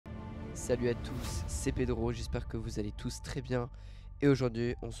Salut à tous, c'est Pedro, j'espère que vous allez tous très bien. Et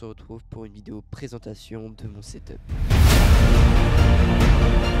aujourd'hui, on se retrouve pour une vidéo présentation de mon setup.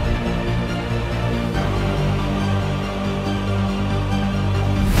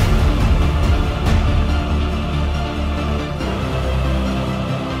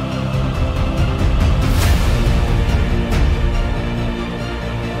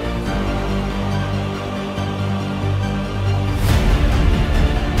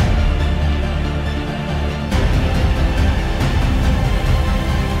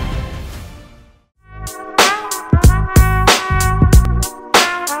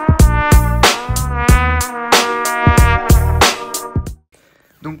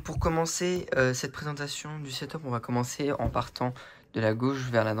 Donc pour commencer cette présentation du setup, on va commencer en partant de la gauche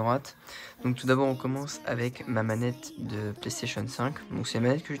vers la droite. Donc tout d'abord on commence avec ma manette de PlayStation 5. Donc c'est une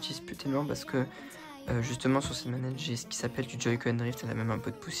manette que j'utilise plus tellement parce que justement sur cette manette j'ai ce qui s'appelle du Joy-Con Drift. Elle a même un peu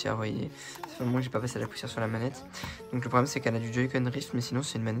de poussière, vous voyez. Ça fait un moment que j'ai pas passé la poussière sur la manette. Donc le problème c'est qu'elle a du Joy-Con Drift, mais sinon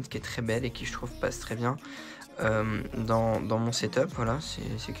c'est une manette qui est très belle et qui je trouve passe très bien dans mon setup. Voilà,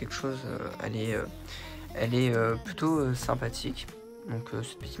 c'est quelque chose, elle est plutôt sympathique. Donc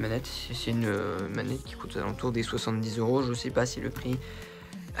cette petite manette, c'est une manette qui coûte aux alentours des 70 €. Je ne sais pas si le prix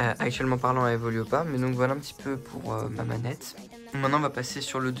actuellement parlant a évolué ou pas, mais donc voilà un petit peu pour ma manette. Maintenant on va passer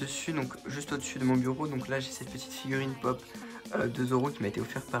sur le dessus, donc juste au-dessus de mon bureau. Donc là j'ai cette petite figurine pop 2 € qui m'a été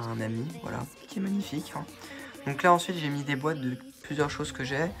offerte par un ami, voilà, qui est magnifique, hein. Donc là ensuite j'ai mis des boîtes de plusieurs choses que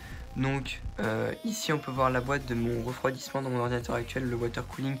j'ai. Donc ici on peut voir la boîte de mon refroidissement dans mon ordinateur actuel, le water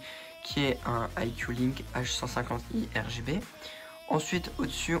cooling, qui est un iQ Link H150i RGB. Ensuite,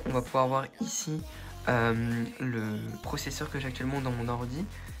 au-dessus, on va pouvoir voir ici le processeur que j'ai actuellement dans mon ordi,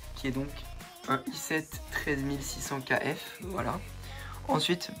 qui est donc un i7 13600KF, voilà.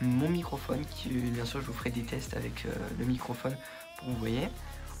 Ensuite, mon microphone, qui bien sûr, je vous ferai des tests avec le microphone pour que vous voyez.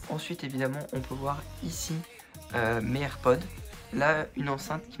 Ensuite, évidemment, on peut voir ici mes AirPods. Là, une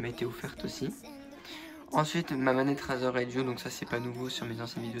enceinte qui m'a été offerte aussi. Ensuite, ma manette Razer Radio, donc ça c'est pas nouveau, sur mes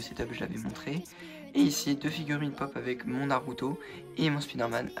anciennes vidéos setup je l'avais montré. Et ici, deux figurines pop avec mon Naruto et mon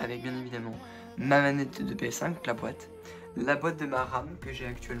Spider-Man, avec bien évidemment ma manette de PS5, la boîte de ma RAM que j'ai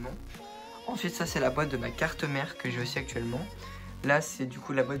actuellement. Ensuite, ça c'est la boîte de ma carte mère que j'ai aussi actuellement. Là, c'est du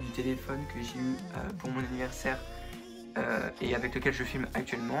coup la boîte du téléphone que j'ai eu pour mon anniversaire et avec lequel je filme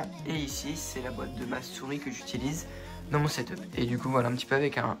actuellement. Et ici, c'est la boîte de ma souris que j'utilise dans mon setup. Et du coup, voilà un petit peu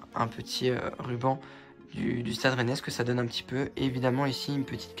avec un petit ruban du Stade Rennais, que ça donne un petit peu. Et évidemment ici une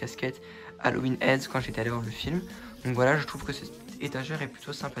petite casquette Halloween Heads quand j'étais allé voir le film. Donc voilà, je trouve que cette étagère est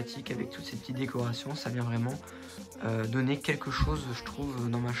plutôt sympathique avec toutes ces petites décorations. Ça vient vraiment donner quelque chose, je trouve,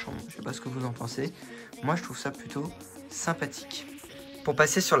 dans ma chambre. Je sais pas ce que vous en pensez. Moi je trouve ça plutôt sympathique. Pour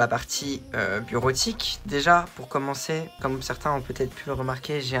passer sur la partie bureautique, déjà pour commencer, comme certains ont peut-être pu le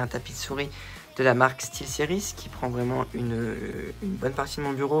remarquer, j'ai un tapis de souris de la marque SteelSeries qui prend vraiment une bonne partie de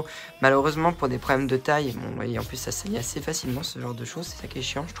mon bureau. Malheureusement pour des problèmes de taille, bon, vous voyez, en plus ça salit assez facilement, ce genre de choses, c'est ça qui est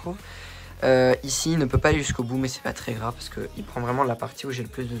chiant je trouve. Ici il ne peut pas aller jusqu'au bout, mais c'est pas très grave parce qu'il prend vraiment la partie où j'ai le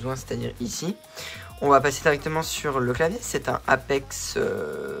plus besoin, c'est-à-dire ici. On va passer directement sur le clavier, c'est un Apex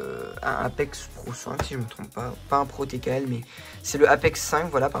Pro 5 si je ne me trompe pas un Pro TKL, mais c'est le Apex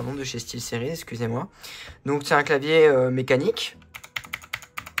 5, voilà, pardon, de chez SteelSeries, excusez-moi. Donc c'est un clavier mécanique,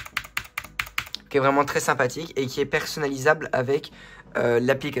 qui est vraiment très sympathique et qui est personnalisable avec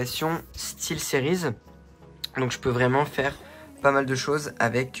l'application SteelSeries. Donc je peux vraiment faire pas mal de choses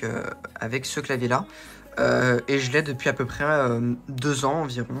avec ce clavier là. Et je l'ai depuis à peu près 2 ans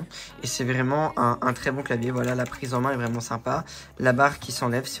environ. Et c'est vraiment un très bon clavier. Voilà, la prise en main est vraiment sympa. La barre qui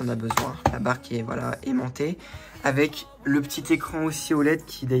s'enlève si on a besoin. La barre qui est voilà, aimantée. Avec le petit écran aussi OLED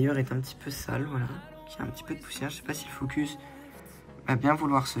qui d'ailleurs est un petit peu sale. Voilà, qui a un petit peu de poussière. Je sais pas si le focus va bien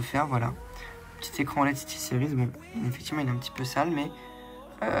vouloir se faire. Voilà. Petit écran OLED SteelSeries, bon, effectivement il est un petit peu sale, mais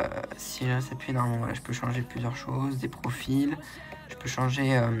si je reste appuyé normalement, voilà, je peux changer plusieurs choses, des profils, je peux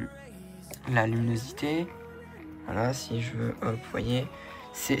changer la luminosité, voilà, si je veux, hop, vous voyez,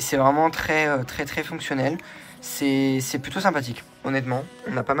 c'est vraiment très fonctionnel, c'est plutôt sympathique, honnêtement,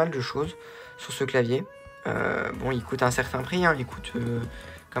 on a pas mal de choses sur ce clavier. Bon, il coûte un certain prix, hein, il coûte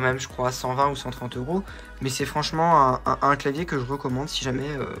quand même, je crois, 120 ou 130 €. Mais c'est franchement un clavier que je recommande si jamais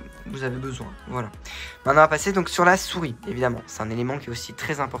vous avez besoin. Voilà. Maintenant, on va passer donc sur la souris, évidemment. C'est un élément qui est aussi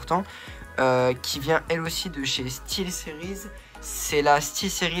très important, qui vient elle aussi de chez SteelSeries. C'est la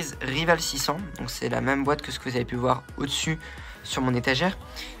SteelSeries Rival 600. Donc c'est la même boîte que ce que vous avez pu voir au-dessus sur mon étagère.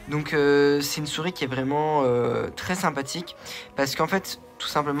 Donc c'est une souris qui est vraiment très sympathique parce qu'en fait, tout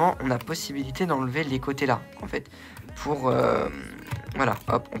simplement, on a possibilité d'enlever les côtés là, en fait, pour voilà,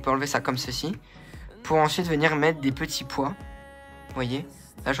 hop, on peut enlever ça comme ceci, pour ensuite venir mettre des petits pois, vous voyez,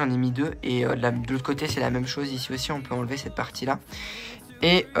 Là j'en ai mis 2 et de l'autre côté c'est la même chose. Ici aussi on peut enlever cette partie là.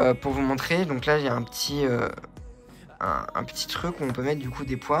 Et pour vous montrer, donc là il y a un petit truc où on peut mettre du coup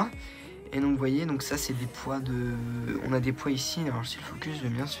des poids. Et donc vous voyez, donc ça c'est des poids de... On a des poids ici, alors si le focus veut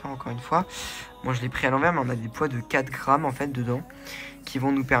bien se faire encore une fois. Moi je l'ai pris à l'envers, mais on a des poids de 4 grammes en fait dedans. Qui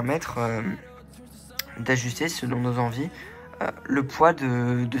vont nous permettre d'ajuster selon nos envies le poids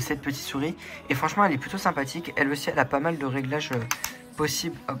de cette petite souris. Et franchement elle est plutôt sympathique. Elle aussi elle a pas mal de réglages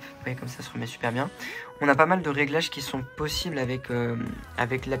possibles. Hop, vous voyez comme ça se remet super bien. On a pas mal de réglages qui sont possibles avec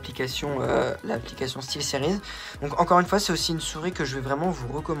l'application SteelSeries. Donc encore une fois c'est aussi une souris que je vais vraiment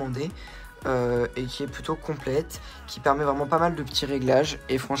vous recommander. Et qui est plutôt complète, qui permet vraiment pas mal de petits réglages.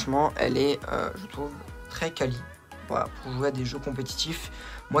 Et franchement elle est je trouve très quali. Voilà, pour jouer à des jeux compétitifs.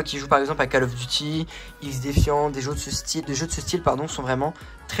 Moi qui joue par exemple à Call of Duty, X Defiant, des jeux de ce style pardon, sont vraiment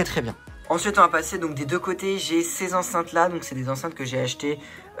très très bien. Ensuite on va passer donc des deux côtés, j'ai ces enceintes là, donc c'est des enceintes que j'ai acheté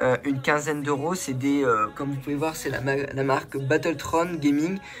une quinzaine d'euros. C'est des, comme vous pouvez voir, c'est la marque Battletron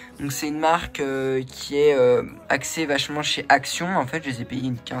Gaming. Donc c'est une marque qui est axée vachement chez Action. En fait je les ai payées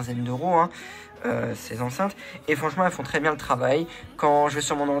une quinzaine d'euros hein. Ces enceintes, et franchement elles font très bien le travail. Quand je vais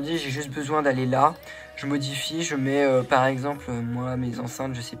sur mon ordi j'ai juste besoin d'aller là, je modifie, je mets par exemple moi mes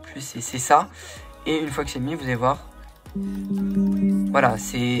enceintes je sais plus, c'est ça, et une fois que c'est mis vous allez voir, voilà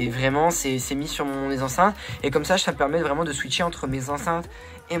c'est vraiment c'est mis sur mes enceintes, et comme ça me permet vraiment de switcher entre mes enceintes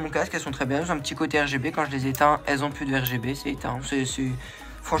et mon casque. Elles sont très bien, elles ont un petit côté RGB, quand je les éteins elles ont plus de RGB, c'est éteint.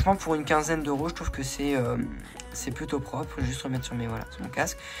 Franchement pour une quinzaine d'euros je trouve que c'est plutôt propre. Je vais juste remettre sur mon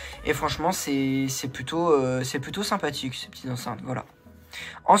casque. Et franchement c'est plutôt sympathique ces petites enceintes. Voilà.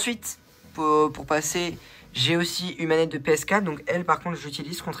 Ensuite pour passer, j'ai aussi une manette de PS4. Donc elle par contre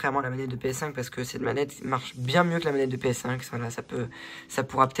j'utilise contrairement à la manette de PS5 parce que cette manette marche bien mieux que la manette de PS5. Voilà, ça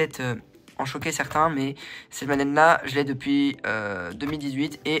pourra peut-être en choquer certains, mais cette manette là je l'ai depuis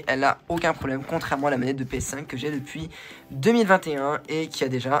 2018 et elle a aucun problème, contrairement à la manette de PS5 que j'ai depuis 2021 et qui a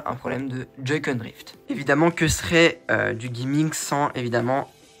déjà un problème de Joy-Con drift. Évidemment que serait du gaming sans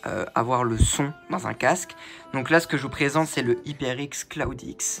évidemment avoir le son dans un casque. Donc là ce que je vous présente c'est le HyperX Cloud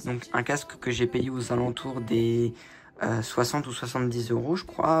X, donc un casque que j'ai payé aux alentours des 60 ou 70 euros je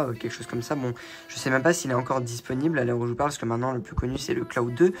crois, quelque chose comme ça. Bon, je sais même pas s'il est encore disponible à l'heure où je vous parle, parce que maintenant le plus connu c'est le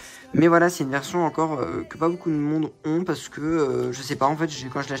Cloud 2, mais voilà c'est une version encore que pas beaucoup de monde ont, parce que je sais pas, en fait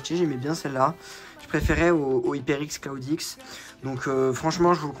quand je l'ai acheté j'aimais bien celle-là, je préférais au HyperX Cloud X. Donc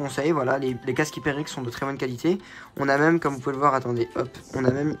franchement je vous le conseille. Voilà, les casques HyperX sont de très bonne qualité. On a même, comme vous pouvez le voir, attendez, hop, on a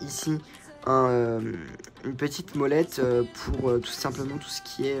même ici une petite molette pour tout simplement tout ce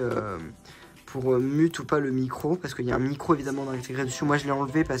qui est pour mute ou pas le micro, parce qu'il y a un micro évidemment intégré dessus. Moi je l'ai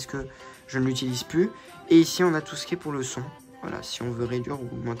enlevé parce que je ne l'utilise plus. Et ici on a tout ce qui est pour le son. Voilà, si on veut réduire ou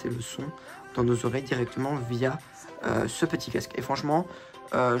augmenter le son dans nos oreilles directement via ce petit casque. Et franchement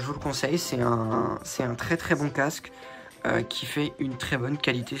je vous le conseille, c'est un très très bon casque qui fait une très bonne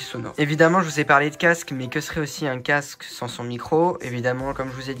qualité sonore. Évidemment je vous ai parlé de casque, mais que serait aussi un casque sans son micro? Évidemment, comme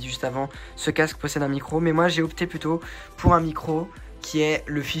je vous ai dit juste avant, ce casque possède un micro, mais moi j'ai opté plutôt pour un micro qui est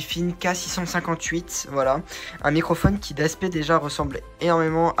le Fifine K658, voilà, un microphone qui d'aspect déjà ressemble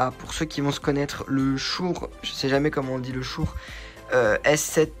énormément à, pour ceux qui vont se connaître, le Shure, je sais jamais comment on dit le Shure,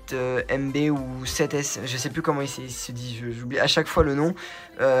 S7MB ou 7S, je sais plus comment il se dit, j'oublie à chaque fois le nom,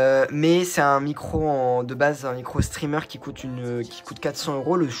 mais c'est un micro de base, un micro streamer qui coûte 400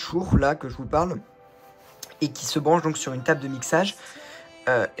 euros, le Shure là que je vous parle, et qui se branche donc sur une table de mixage.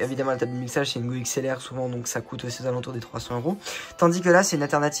 Évidemment la table de mixage c'est une Go XLR souvent, donc ça coûte aussi aux alentours des 300 euros, tandis que là c'est une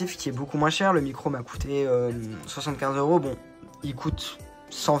alternative qui est beaucoup moins chère. Le micro m'a coûté 75 euros, bon il coûte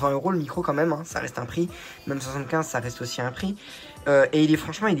 120 euros le micro quand même, hein, ça reste un prix, même 75 ça reste aussi un prix, et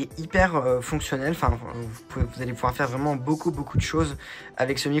franchement il est hyper fonctionnel. Enfin vous allez pouvoir faire vraiment beaucoup de choses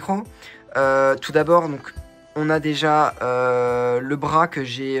avec ce micro. Tout d'abord donc on a déjà le bras que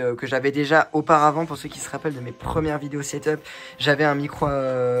j'avais déjà auparavant. Pour ceux qui se rappellent de mes premières vidéos setup, j'avais un micro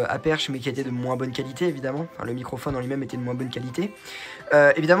à perche mais qui était de moins bonne qualité évidemment. Enfin, le microphone en lui-même était de moins bonne qualité.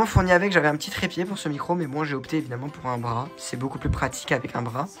 Évidemment fourni avec, j'avais un petit trépied pour ce micro, mais bon j'ai opté évidemment pour un bras. C'est beaucoup plus pratique avec un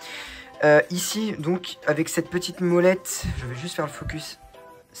bras. Ici donc avec cette petite molette, je vais juste faire le focus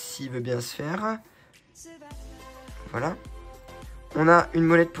s'il veut bien se faire. Voilà. On a une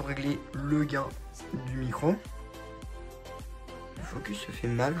molette pour régler le gain du micro. Le focus se fait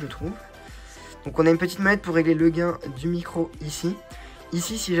mal je trouve. Donc on a une petite molette pour régler le gain du micro ici.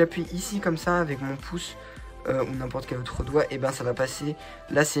 Ici si j'appuie ici comme ça avec mon pouce ou n'importe quel autre doigt, et ben ça va passer.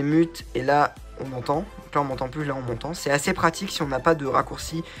 Là c'est mute et là on m'entend. Donc là on m'entend plus, là on m'entend. C'est assez pratique si on n'a pas de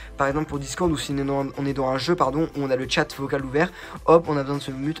raccourci, par exemple pour Discord, ou si on est dans un jeu pardon où on a le chat vocal ouvert. Hop, on a besoin de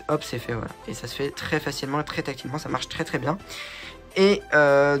ce mute, hop c'est fait, voilà. Et ça se fait très facilement et très tactilement, ça marche très bien. Et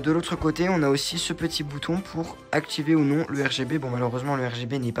de l'autre côté, on a aussi ce petit bouton pour activer ou non le RGB. Bon, malheureusement, le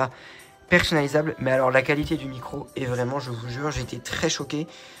RGB n'est pas personnalisable, mais alors la qualité du micro est vraiment, je vous jure, j'ai été très choqué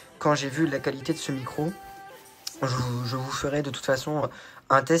quand j'ai vu la qualité de ce micro. Je vous ferai de toute façon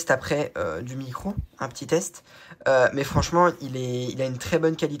un test après du micro, un petit test. Mais franchement, il a une très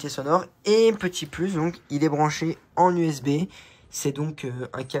bonne qualité sonore. Et petit plus, donc, il est branché en USB. C'est donc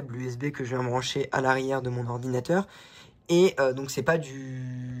un câble USB que je viens brancher à l'arrière de mon ordinateur. Et donc c'est pas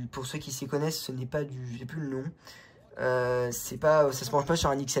du... Pour ceux qui s'y connaissent, ce n'est pas du... J'ai plus le nom. C'est pas... Ça se branche pas sur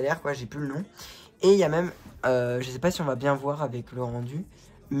un XLR, quoi, j'ai plus le nom. Et il y a même... je sais pas si on va bien voir avec le rendu.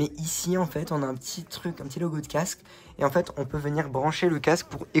 Mais ici, en fait, on a un petit truc, un petit logo de casque. Et en fait, on peut venir brancher le casque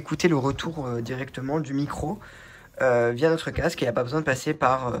pour écouter le retour directement du micro via notre casque. Et il n'y a pas besoin de passer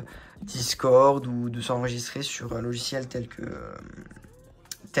par Discord ou de s'enregistrer sur un logiciel tel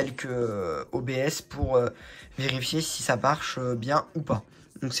que OBS pour vérifier si ça marche bien ou pas.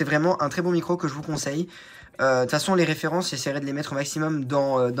 Donc c'est vraiment un très bon micro que je vous conseille. De toute façon, les références, j'essaierai de les mettre au maximum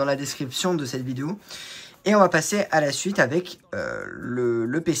dans la description de cette vidéo. Et on va passer à la suite avec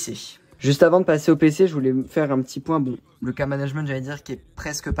le PC. Juste avant de passer au PC, je voulais faire un petit point. Bon, le câble management, j'allais dire, qui est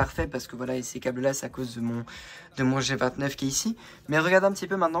presque parfait parce que voilà, et ces câbles-là, c'est à cause de mon G29 qui est ici. Mais regardez un petit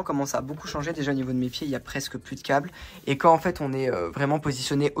peu maintenant comment ça a beaucoup changé. Déjà au niveau de mes pieds, il y a presque plus de câbles. Et quand en fait on est vraiment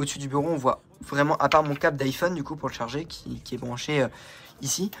positionné au-dessus du bureau, on voit vraiment, à part mon câble d'iPhone du coup pour le charger, qui est branché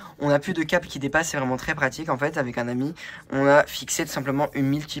ici, on n'a plus de câble qui dépasse. C'est vraiment très pratique en fait. Avec un ami, on a fixé tout simplement une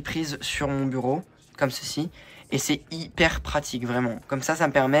multiprise sur mon bureau, comme ceci. Et c'est hyper pratique, vraiment. Comme ça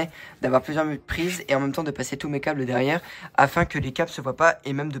me permet d'avoir plusieurs prises et en même temps de passer tous mes câbles derrière afin que les câbles ne se voient pas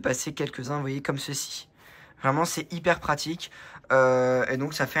et même de passer quelques-uns, vous voyez, comme ceci. Vraiment, c'est hyper pratique. Et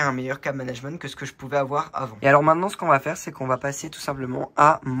donc, ça fait un meilleur câble management que ce que je pouvais avoir avant. Et alors maintenant, ce qu'on va faire, c'est qu'on va passer tout simplement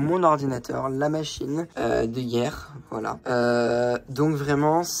à mon ordinateur, la machine de hier. Voilà. Donc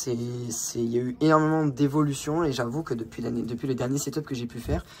vraiment, il y a eu énormément d'évolution et j'avoue que depuis le dernier setup que j'ai pu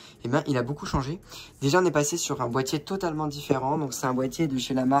faire, eh ben, il a beaucoup changé. Déjà, on est passé sur un boîtier totalement différent. Donc, c'est un boîtier de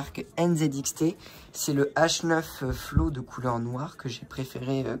chez la marque NZXT. C'est le H9 Flow de couleur noire que j'ai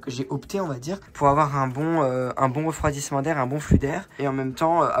préféré, que j'ai opté, on va dire, pour avoir un bon refroidissement d'air, un bon flux d'air et en même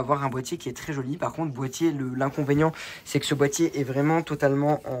temps avoir un boîtier qui est très joli. Par contre, l'inconvénient, c'est que ce boîtier est vraiment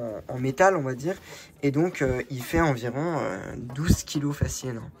totalement en métal, on va dire, et donc il fait environ 12 kg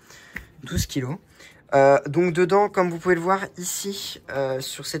facile, hein. 12 kg. Donc dedans, comme vous pouvez le voir ici,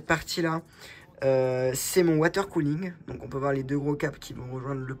 sur cette partie-là, c'est mon water cooling. Donc on peut voir les deux gros câbles qui vont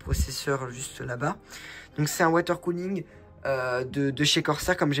rejoindre le processeur juste là-bas. Donc c'est un water cooling de chez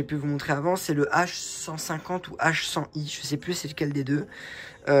Corsair, comme j'ai pu vous montrer avant. C'est le H150 ou H100i, je sais plus c'est lequel des deux.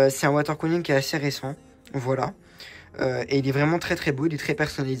 C'est un water cooling qui est assez récent, voilà. Et il est vraiment très très beau, il est très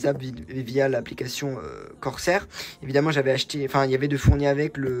personnalisable via l'application Corsair. Évidemment, j'avais acheté, enfin il y avait de fourni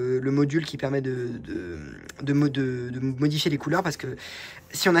avec le module qui permet de modifier les couleurs, parce que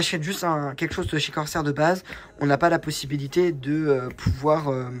si on achète juste quelque chose de chez Corsair de base, on n'a pas la possibilité de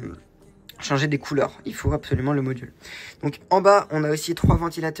pouvoir changer des couleurs. Il faut absolument le module. Donc en bas, on a aussi 3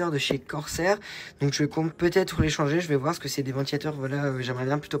 ventilateurs de chez Corsair. Donc je compte peut-être les changer. Je vais voir ce que c'est des ventilateurs. Voilà, j'aimerais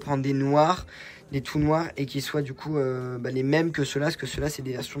bien plutôt prendre des noirs, des tout noirs, et qui soient du coup les mêmes que ceux-là, parce que ceux-là c'est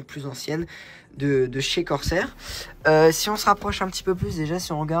des versions plus anciennes de chez Corsair. Si on se rapproche un petit peu plus, déjà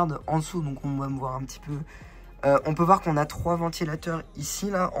si on regarde en dessous, donc on va me voir un petit peu. On peut voir qu'on a 3 ventilateurs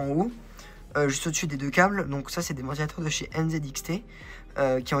ici, là, en haut, juste au-dessus des 2 câbles. Donc ça c'est des ventilateurs de chez NZXT.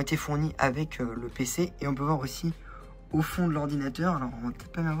 Qui ont été fournis avec le PC. Et on peut voir aussi au fond de l'ordinateur, alors on va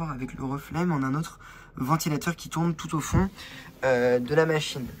peut-être pas bien voir avec le reflet, mais on a un autre ventilateur qui tourne tout au fond de la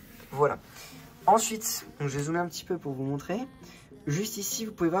machine. Voilà. Ensuite, donc je vais zoomer un petit peu pour vous montrer. Juste ici,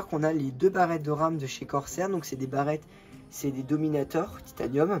 vous pouvez voir qu'on a les 2 barrettes de RAM de chez Corsair. Donc c'est des barrettes, c'est des dominateurs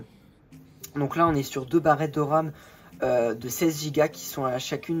titanium. Donc là on est sur 2 barrettes de RAM de 16 Go qui sont à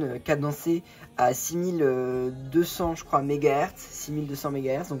chacune cadencées à 6200 je crois MHz, 6200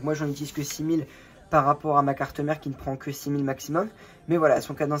 MHz. Donc moi j'en utilise que 6000 par rapport à ma carte mère qui ne prend que 6000 maximum. Mais voilà, elles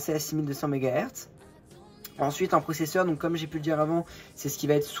sont cadencées à 6200 MHz. Ensuite en processeur, donc comme j'ai pu le dire avant, c'est ce qui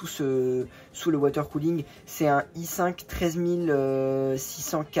va être sous le water cooling. C'est un i5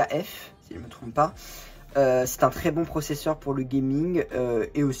 13600KF, si je ne me trompe pas. C'est un très bon processeur pour le gaming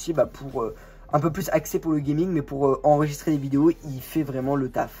et aussi pour un peu plus axé pour le gaming, mais pour enregistrer des vidéos, il fait vraiment le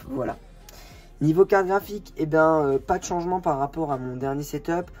taf. Voilà. Niveau carte graphique, eh ben, pas de changement par rapport à mon dernier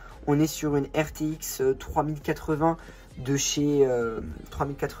setup. On est sur une RTX 3080 de chez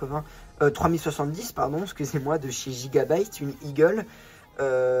 3070, pardon, excusez-moi, de chez Gigabyte, une Eagle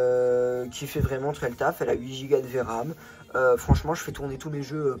qui fait vraiment très le taf. Elle a 8 Go de VRAM. Franchement, je fais tourner tous mes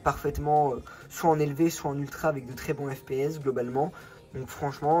jeux parfaitement, soit en élevé, soit en ultra, avec de très bons FPS globalement. Donc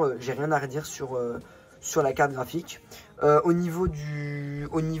franchement, j'ai rien à redire sur la carte graphique. Au niveau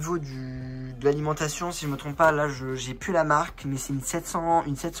de l'alimentation, si je me trompe pas, là j'ai plus la marque, mais c'est une 700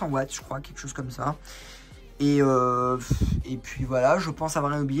 watts, je crois, quelque chose comme ça. Et puis voilà, je pense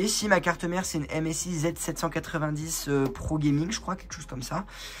avoir rien oublié. Si ma carte mère, c'est une MSI Z790 Pro Gaming, je crois, quelque chose comme ça.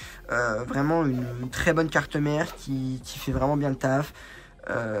 Vraiment une très bonne carte mère qui fait vraiment bien le taf.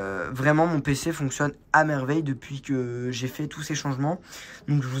 Vraiment mon PC fonctionne à merveille depuis que j'ai fait tous ces changements.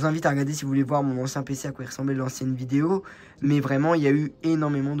 Donc je vous invite à regarder si vous voulez voir mon ancien PC à quoi il ressemblait l'ancienne vidéo. Mais vraiment il y a eu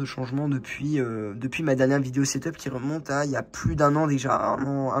énormément de changements depuis ma dernière vidéo setup qui remonte à il y a plus d'un an déjà,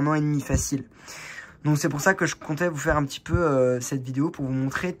 un an et demi facile. Donc c'est pour ça que je comptais vous faire un petit peu cette vidéo pour vous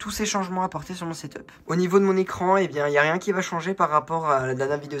montrer tous ces changements apportés sur mon setup. Au niveau de mon écran, eh bien il n'y a rien qui va changer par rapport à la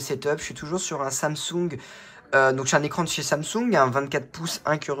dernière vidéo setup. Je suis toujours sur un Samsung. Donc j'ai un écran de chez Samsung, un 24 pouces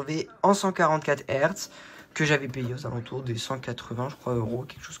incurvé en 144 Hz que j'avais payé aux alentours des 180 je crois euros,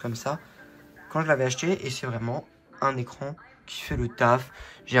 quelque chose comme ça, quand je l'avais acheté. Et c'est vraiment un écran qui fait le taf.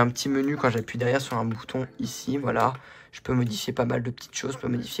 J'ai un petit menu quand j'appuie derrière sur un bouton ici, voilà. Je peux modifier pas mal de petites choses, je peux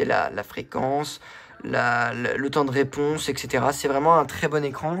modifier la fréquence, le temps de réponse, etc. C'est vraiment un très bon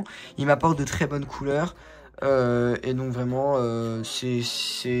écran, il m'apporte de très bonnes couleurs. Et donc vraiment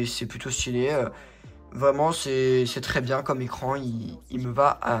c'est plutôt stylé. Vraiment, c'est très bien comme écran, il me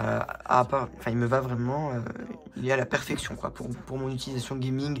va il me va vraiment, il est à la perfection quoi. Pour mon utilisation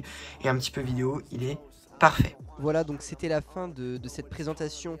gaming et un petit peu vidéo, il est parfait. Voilà, donc c'était la fin de cette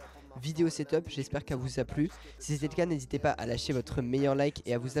présentation vidéo setup, j'espère qu'elle vous a plu. Si c'était le cas, n'hésitez pas à lâcher votre meilleur like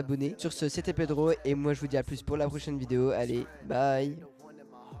et à vous abonner. Sur ce, c'était Pedro et moi je vous dis à plus pour la prochaine vidéo. Allez, bye.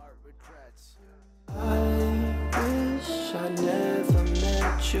 I never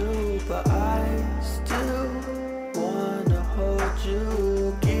met you, but I still wanna hold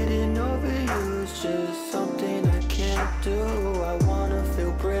you. Getting over you is just something I can't do. I wanna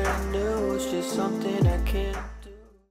feel brand new, it's just something I can't